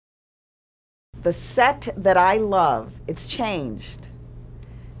The set that I love, it's changed.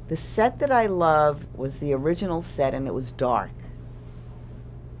 The set that I love was the original set, and it was dark.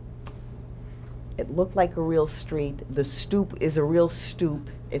 It looked like a real street. The stoop is a real stoop.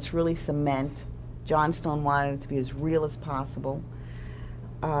 It's really cement. Johnstone wanted it to be as real as possible.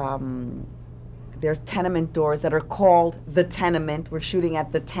 There's tenement doors that are called the tenement. We're shooting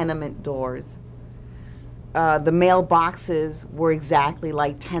at the tenement doors. The mailboxes were exactly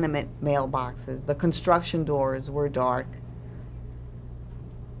like tenement mailboxes. The construction doors were dark.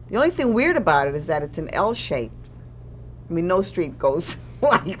 The only thing weird about it is that it's an L shape. I mean, no street goes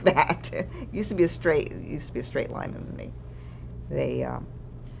like that. It used to be a straight line underneath.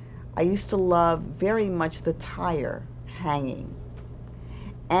 I used to love very much the tire hanging.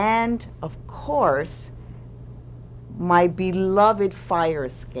 And, of course, my beloved fire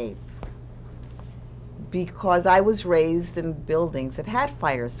escape. Because I was raised in buildings that had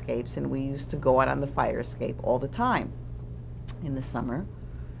fire escapes, and we used to go out on the fire escape all the time in the summer.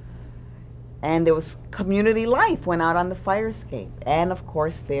 And there was community life, went out on the fire escape. And, of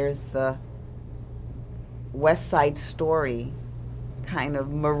course, there's the West Side Story kind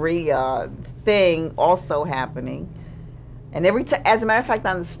of Maria thing also happening. And every time, as a matter of fact,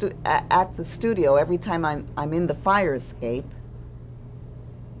 on the at the studio, every time I'm in the fire escape,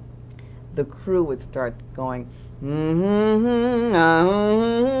 the crew would start going, and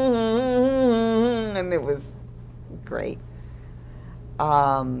it was great.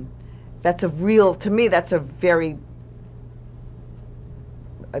 That's a real, to me, it's a very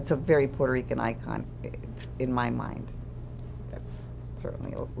Puerto Rican icon in my mind. That's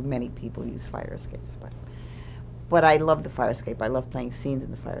certainly, many people use fire escapes, but I love the fire escape. I love playing scenes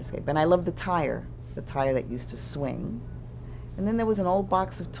in the fire escape. And I love the tire that used to swing. And then there was an old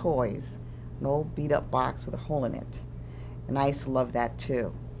box of toys, an old beat-up box with a hole in it. And I used to love that,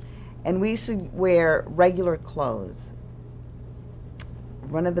 too. And we used to wear regular clothes,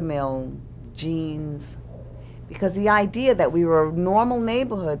 run-of-the-mill jeans, because the idea that we were a normal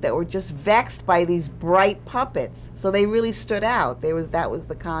neighborhood that were just vexed by these bright puppets, so they really stood out. That was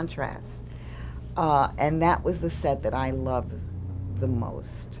the contrast. And that was the set that I loved the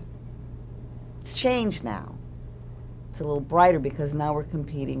most. It's changed now. It's a little brighter because now we're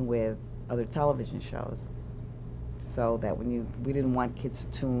competing with other television shows. So that we didn't want kids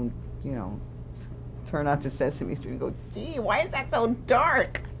to turn on to Sesame Street and go, gee, why is that so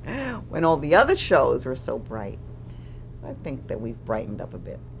dark? When all the other shows were so bright. So I think that we've brightened up a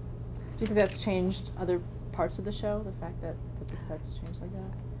bit. Do you think that's changed other parts of the show, the fact that the sets changed like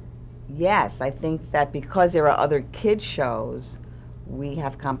that? Yes, I think that because there are other kid shows, we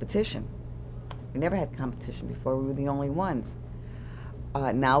have competition. We never had competition before. We were the only ones.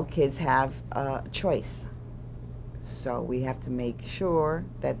 Now kids have a choice. So we have to make sure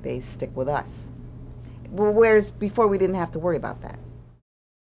that they stick with us. Whereas before we didn't have to worry about that.